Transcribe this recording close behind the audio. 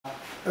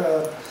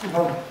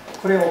이번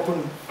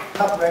코리아오픈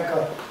탑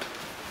랭커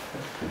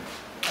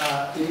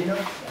이리나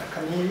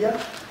카밀리아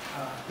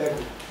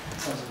베구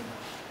선수입니다.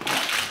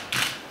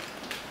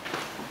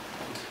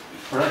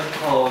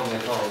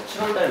 브라질컵에서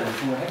 7월달에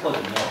우승을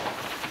했거든요.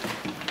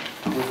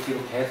 그리고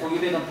지금 계속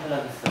 1회전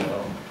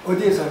탈락했어요.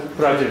 어디에서?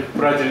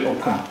 브라질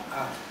오픈.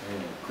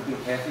 네,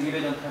 그리고 계속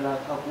 1회전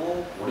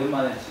탈락하고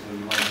오랜만에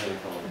지금 이번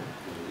대회에서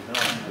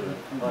이런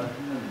통과를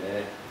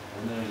했는데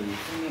오늘 이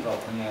승리가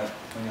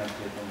본인한테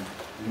좀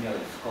의미가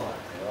있을 것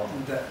같아요.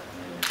 네.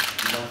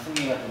 이번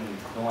승리가 좀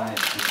그동안의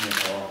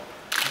기준에서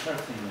해소할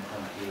수 있는 그런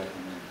기회가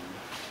됐는지.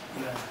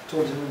 네,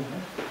 좋은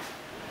질문이네요.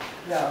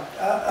 Yeah,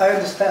 I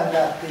understand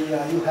that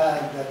you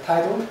had the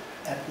title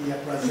at the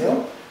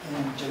Brazil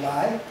in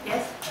July.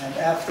 Yes. And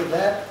after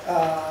that,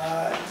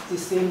 it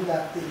seemed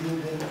that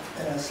you've been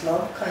in a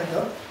slump, kind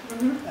of,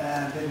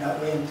 and did not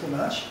win too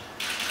much.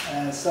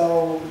 And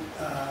so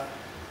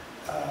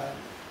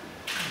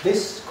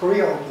this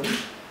Korea Open,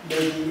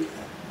 maybe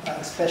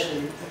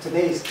especially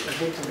today's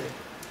victory,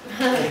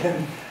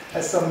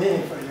 has some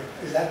meaning for you.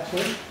 Is that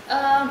true?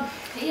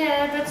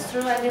 Yeah, that's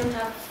true. I didn't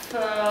have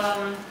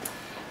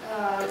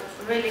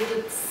really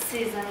good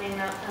season in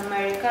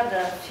America,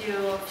 the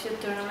few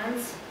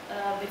tournaments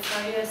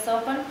before US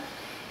Open.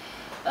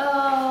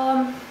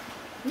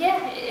 Yeah,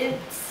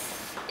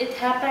 it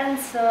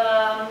happens,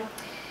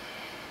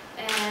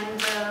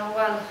 and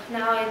well,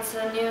 now it's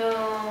a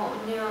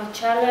new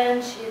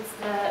challenge. It's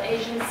the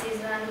Asian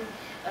season.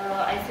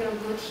 I feel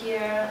good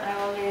here. I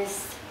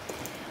always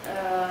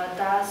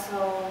do,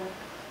 so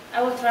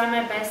I will try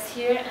my best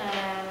here,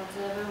 and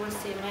we will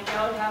see. Maybe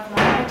I will have more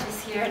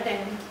matches here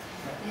than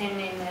in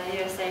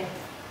USA.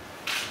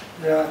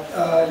 네,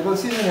 이번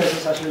시즌에서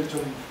사실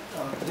좀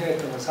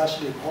고생했던 건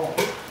사실이고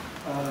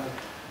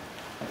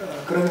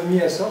그런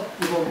의미에서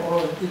이번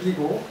오늘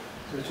이기고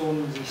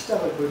좋은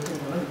시작을 보였던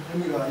것은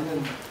의미가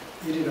있는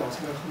일이라고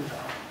생각합니다.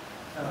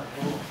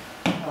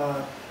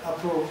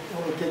 앞으로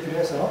오늘 계기를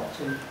해서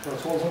좀 더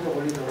좋은 성적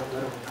올리도록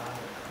노력합니다.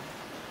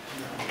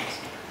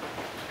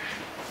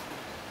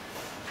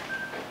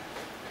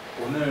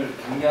 오늘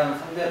경기하는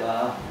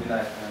상대가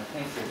우리나라에서는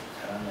테니스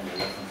잘하는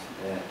여자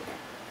선수인데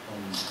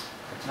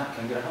좀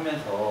경기를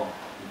하면서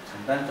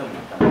장단점이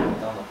있다면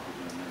어떤 것들이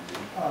있는지.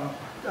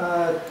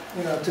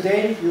 You know,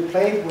 today you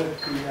played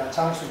with the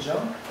Jang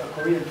Soo-jung, the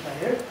Korean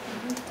player,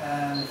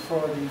 and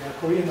for the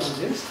Korean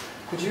audience,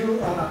 could you,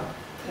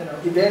 you know,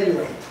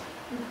 evaluate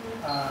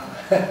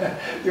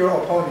your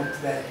opponent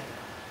today?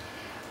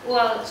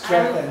 Well,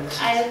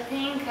 I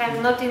think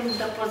I'm not in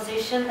the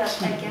position that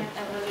I can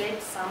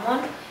evaluate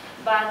someone,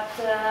 but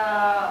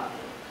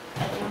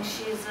I think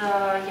she's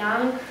a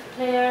young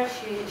player.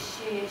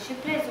 She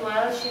plays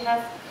well. She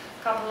has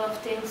a couple of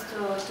things to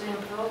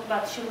improve,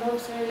 but she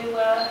moves really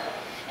well.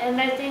 And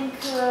I think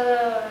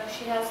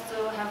she has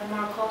to have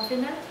more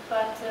confidence.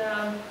 But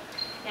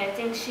I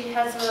think she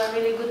has a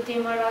really good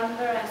team around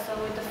her. I saw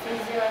with the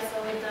physio, I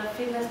saw with the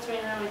fitness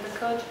trainer, with the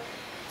coach.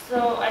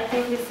 So I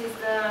think this is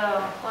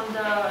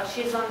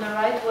she's on the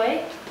right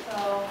way.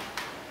 So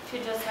she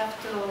just have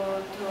to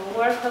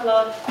work a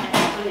lot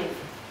and believe.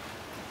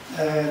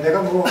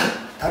 내가 뭐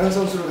다른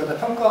선수를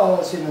갖다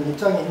평가할 수 있는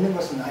입장에 있는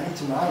것은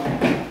아니지만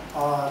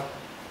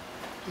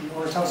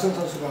오늘 장수영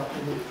선수가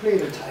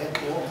플레이를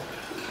잘했고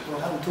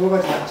한 두어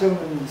가지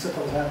약점은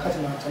있었다고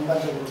생각하지만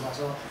전반적으로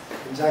봐서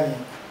굉장히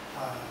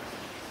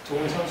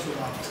좋은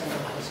선수라고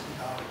생각하고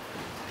있습니다.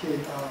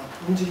 특히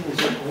움직임이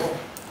좋고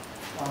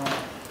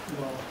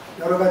뭐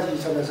여러 가지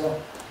점에서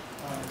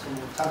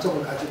좀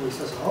장점을 가지고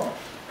있어서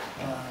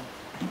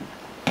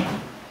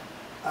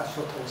아주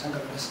좋다고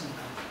생각을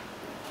했습니다.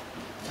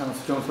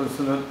 장수정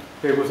선수는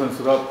배구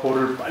선수가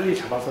볼을 빨리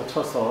잡아서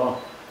쳐서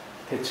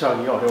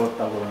대처하기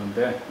어려웠다고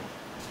그러는데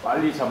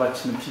빨리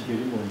잡아치는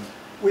비결이 뭔지.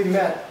 We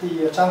met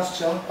the Jang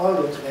Soo-jung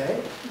earlier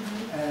today,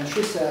 and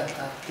she said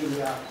that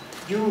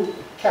you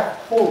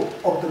kept hold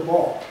of the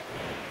ball.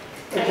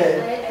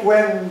 Okay,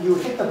 when you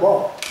hit the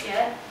ball,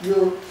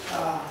 you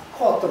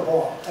caught the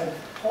ball and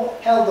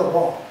held the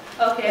ball,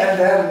 and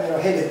then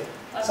hit it.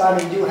 Okay. So I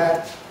mean, you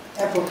had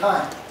ample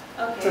time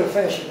to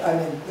finish it. I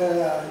mean,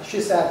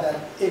 she said that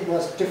it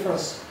was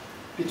difference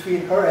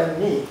between her and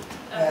me,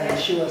 and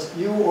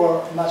you were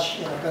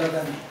much better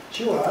than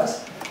she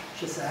was.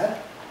 She said.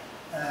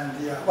 And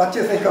what do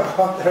you think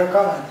about her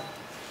comment?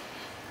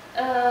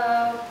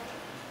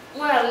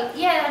 Well,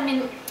 yeah, I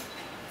mean,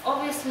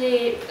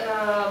 obviously,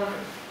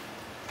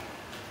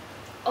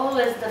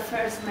 always the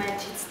first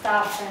match it's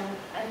tough, and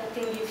I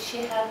think if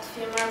she had a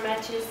few more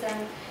matches,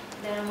 and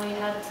then we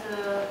had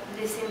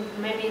this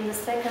maybe in the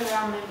second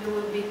round, maybe it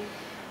would be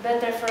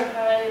better for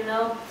her, you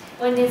know.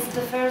 When it's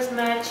the first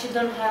match, you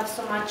don't have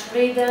so much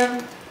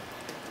rhythm,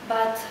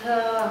 but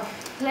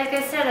like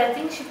I said, I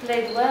think she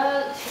played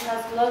well. She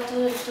has a lot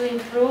to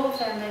improve,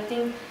 and I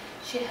think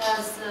she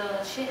has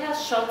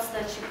shots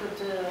that she could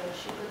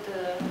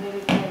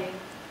really play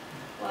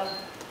well.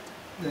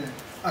 네,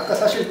 아까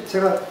사실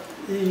제가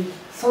이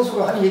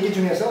선수가 한 얘기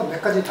중에서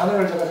몇 가지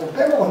단어를 제가 좀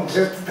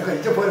빼먹었는데 듣다가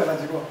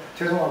잊어버려가지고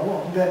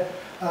죄송하고, 근데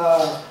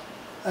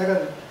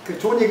약간 그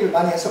좋은 얘기를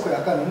많이 했었고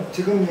약간은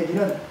지금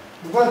얘기는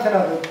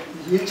누구한테나 그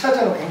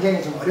 1차전은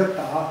굉장히 좀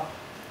어렵다.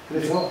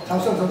 그래서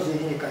장수영 선수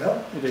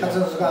얘기니까요. 장수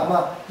선수가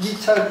아마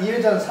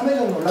 2회전,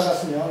 3회전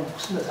올라갔으면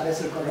훨씬 더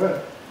잘했을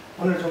거를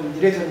오늘 좀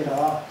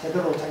 1회전이라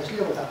제대로 자기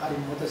실력을 다 발휘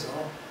못해서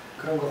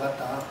그런 것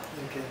같다.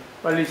 이렇게.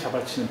 빨리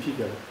잡아치는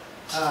비결.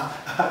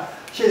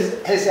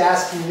 He's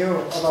asking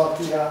you about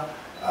the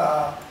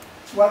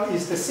what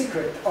is the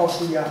secret of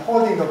the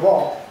holding the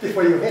ball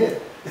before you hit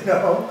it? You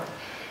know.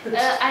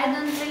 I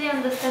don't really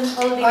understand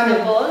holding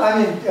the ball. I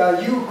mean,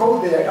 you go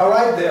there,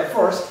 arrive there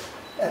first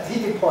at the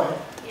hitting point.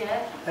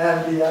 Yeah.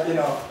 And you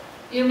know.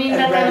 You mean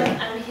that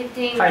I'm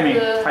hitting timing?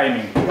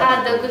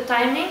 The good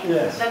timing?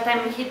 Yes. That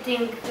I'm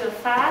hitting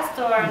fast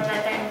or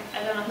that I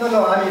don't know.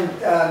 No, I mean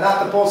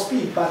not the ball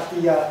speed, but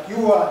the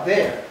you are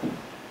there.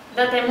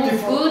 That I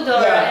move good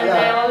or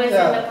I always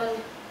in the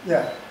position.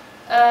 Yeah.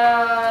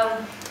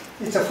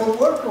 It's a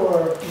footwork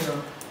or you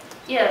know.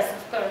 Yes,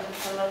 of course.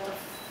 It's a lot of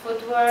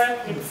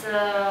footwork. It's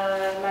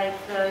like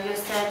you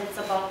said, it's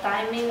about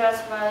timing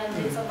as well,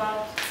 and it's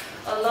about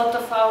a lot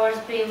of hours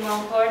being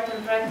on court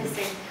and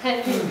practicing.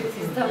 I think this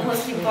is the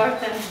most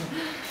important.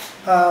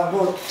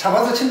 뭐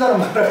잡아서 친다는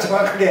말을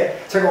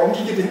정확하게 제가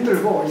옮기기도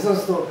힘들고 이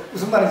선수도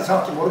무슨 말인지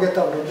정확히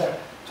모르겠다고 그러는데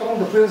조금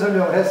더 부연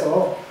설명을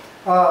해서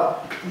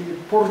이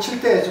볼을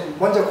칠 때 좀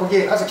먼저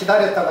거기에 가서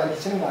기다렸다가 이렇게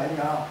치는 거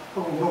아니냐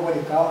하고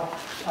물어보니까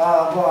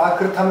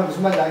그렇다면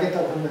무슨 말인지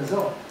알겠다고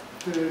그러면서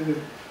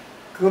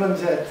그거는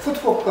이제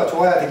풋워크가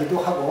좋아야 되기도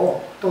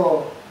하고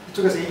또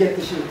이쪽에서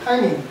얘기했듯이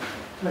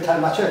타이밍을 잘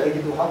맞춰야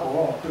되기도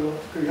하고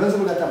그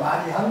연습을 갖다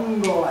많이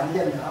한 거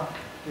아니겠냐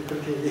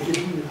그렇게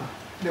얘기를 합니다.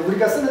 근데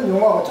우리가 쓰는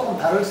용어가 조금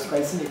다를 수가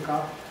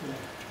있으니까.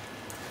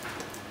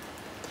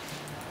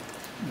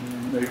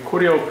 여기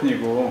코리아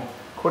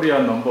오픈이고 코리아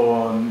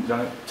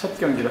넘버원장 첫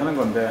경기를 하는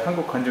건데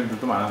한국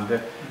관중들도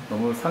많은데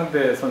너무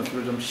상대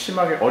선수를 좀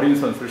심하게 어린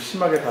선수를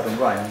심하게 다룬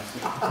거 아닌지.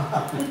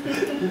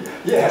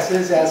 Yes,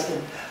 he's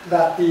asking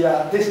that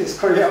this is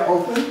Korea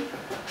Open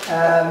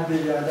and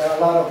there are a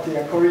lot of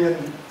the Korean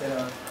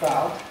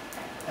crowd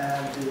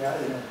and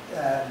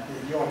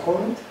your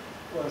opponent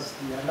was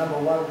the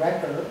 #1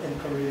 ranker in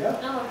Korea.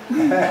 Oh.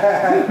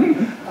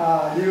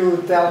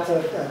 You dealt a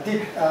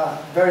deep,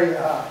 very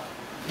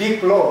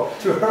deep blow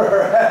to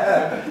her.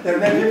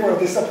 Many people are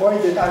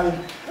disappointed. I mean,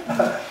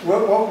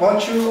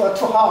 weren't you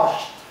too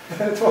harsh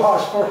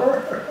for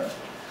her?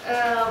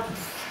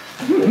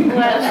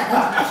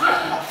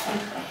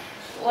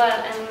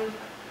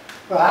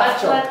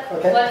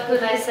 What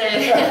could I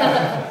say?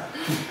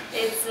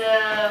 It's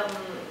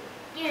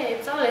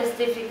it's always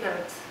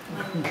difficult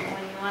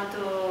when you want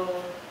to.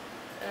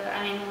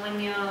 When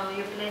you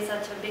play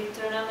such a big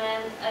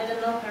tournament. I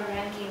don't know her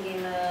ranking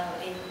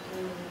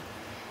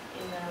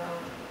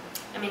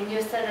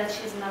you said that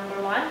she's #1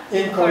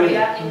 in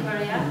Korea. In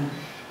Korea.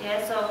 Yeah.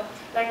 So,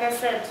 like I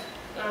said,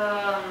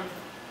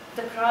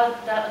 the crowd.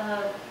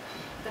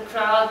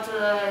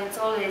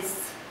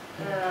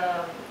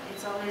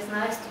 It's always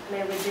nice to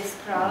play with this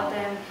crowd,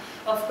 and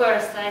of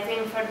course, I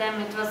think for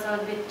them it was a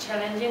bit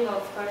challenging.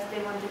 Of course,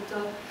 they wanted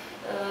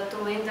to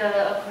win the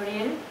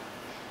Korean,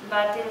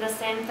 but in the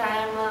same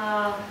time,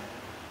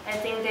 I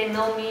think they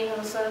know me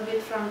also a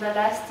bit from the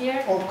last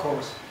year. Of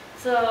course.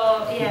 So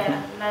yeah,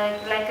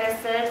 like I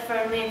said,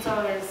 for me it's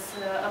always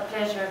a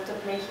pleasure to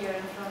play here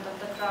in front of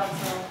the crowd.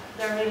 So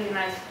they're really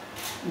nice.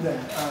 네,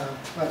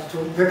 아주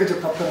좀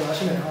외교적 답변을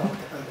하시네요.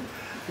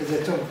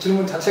 이제 좀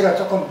질문 자체가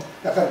조금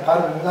약간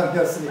발음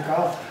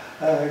농담이었으니까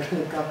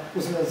그러니까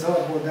웃으면서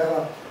뭐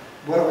내가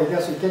뭐라고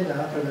얘기할 수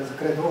있겠냐 그러면서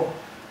그래도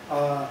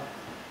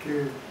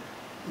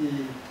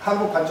이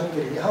한국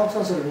관중들이 한국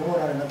선수를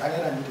응원하는 건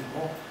당연한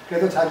일이고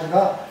그래도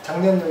자기가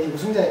작년 여기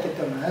우승자였기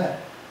때문에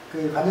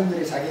그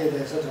관중들이 자기에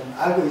대해서 좀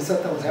알고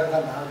있었다고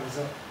생각한다.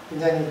 그래서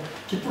굉장히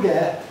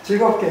기쁘게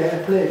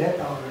즐겁게 플레이를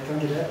했다,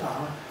 경기를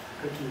했다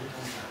그렇게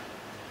얘기합니다.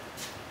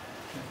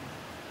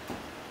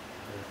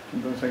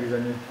 김동찬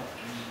기자님.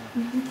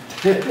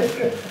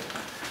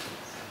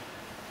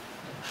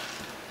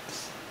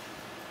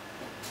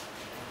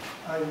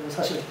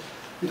 사실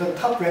이런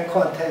탑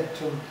랭커한테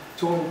좀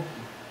좋은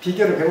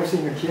비결을 배울 수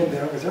있는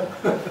기회인데요, 그죠?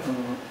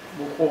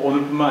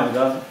 오늘뿐만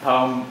아니라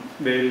다음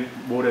내일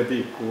모레도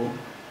있고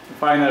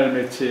파이널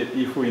매치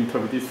이후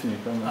인터뷰도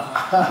있으니까.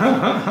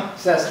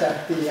 Says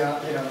that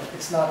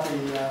it's not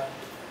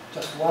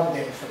just one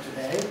day for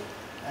today,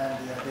 and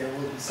there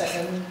will be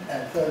second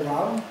and third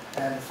round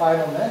and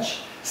final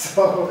match.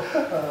 So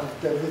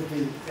there will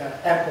be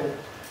ample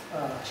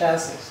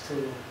chances to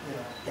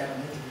get an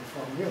interview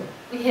from you.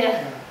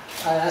 Yeah.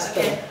 I asked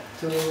them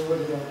to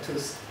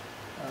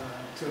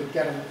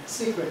get a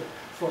secret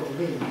for the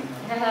win.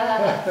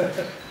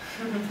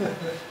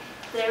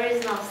 There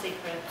is no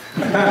secret.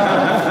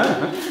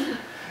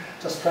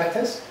 Just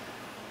practice.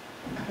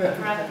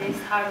 Practice,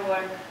 hard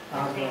work. I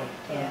think.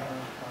 Yeah.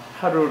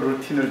 하루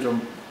루틴을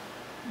좀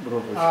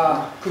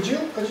물어보시죠. Could you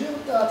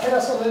tell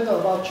us a little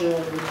about your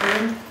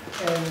routine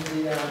and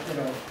the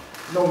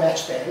no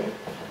match day,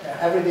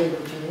 everyday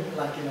routine,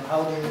 like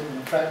how do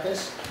you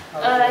practice?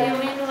 You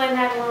mean when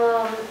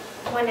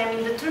I'm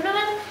in the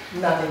tournament?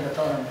 Not in the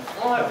tournament.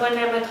 Or when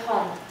I'm at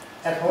home.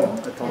 At home?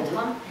 At home. At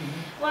home?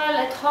 Well,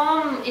 at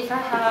home, if I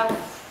have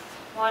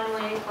 1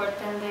 week or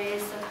 10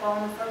 days at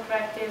home for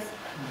practice,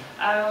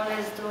 I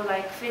always do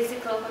like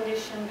physical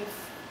condition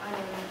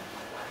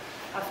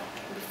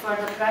before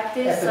the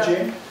practice. At the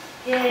gym?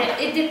 Yeah,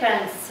 it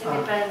depends. It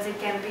depends. It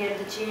can be at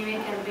the gym.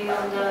 It can be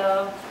on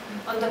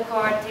the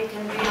court. It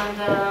can be on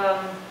the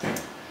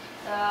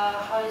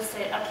how you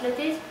say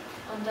athletics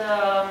on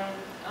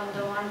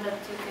the one that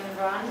you can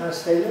run.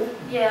 Stadium?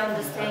 Yeah, on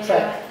the stadium.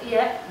 Track.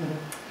 Yeah.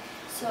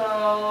 So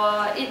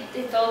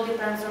it all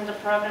depends on the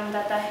program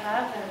that I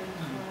have and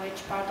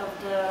which part of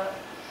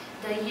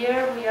the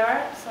year we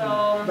are.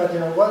 So. But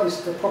what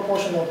is the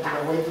proportion of the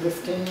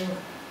weightlifting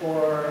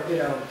or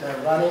the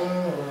running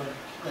or?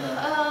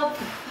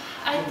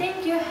 I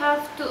think you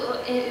have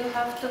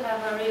to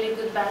have a really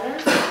good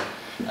balance.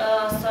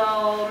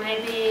 So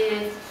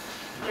maybe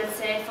let's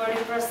say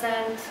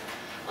 40%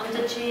 on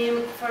the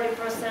gym,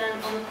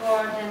 40% on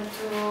court, and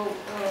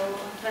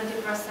 20%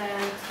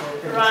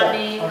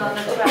 running on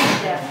the track.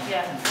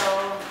 Yeah.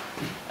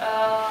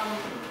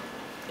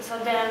 So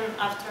then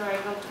after I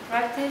go to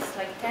practice,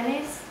 like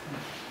tennis,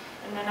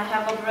 and then I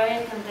have a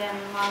break, and then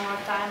one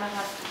more time I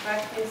have to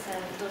practice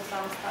and do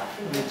some stuff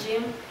in the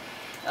gym.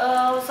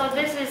 So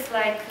this is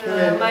like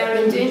my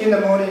routine. In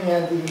the morning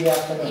and in the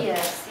afternoon.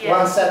 Yes.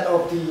 One set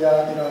of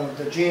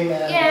the gym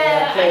and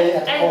play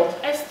at the court.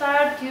 I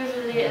start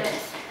usually at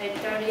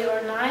 8:30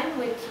 or 9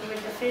 with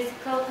the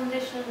physical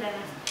condition. Then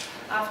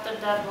after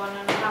that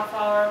 1.5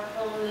 hours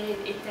probably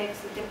it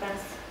takes. It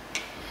depends.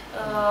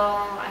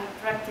 I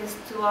practice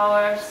 2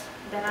 hours.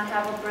 Then I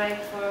have a break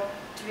for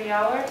 3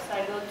 hours.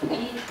 I go to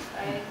eat.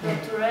 I go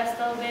to rest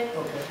a bit.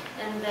 Okay.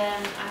 And then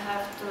I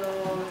have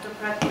to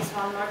practice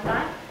one more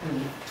time.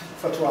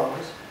 For 2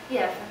 hours?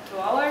 Yeah, for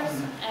 2 hours.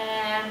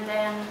 And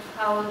then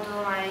I will do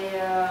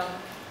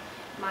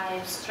my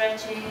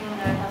stretching.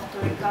 I have to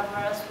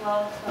recover as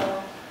well, so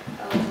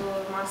I will do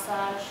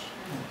massage,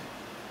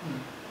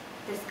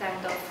 this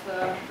kind of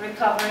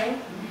recovering.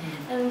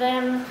 And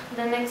then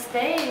the next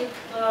day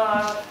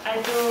I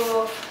do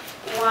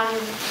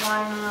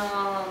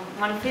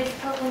one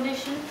physical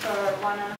condition for 1.5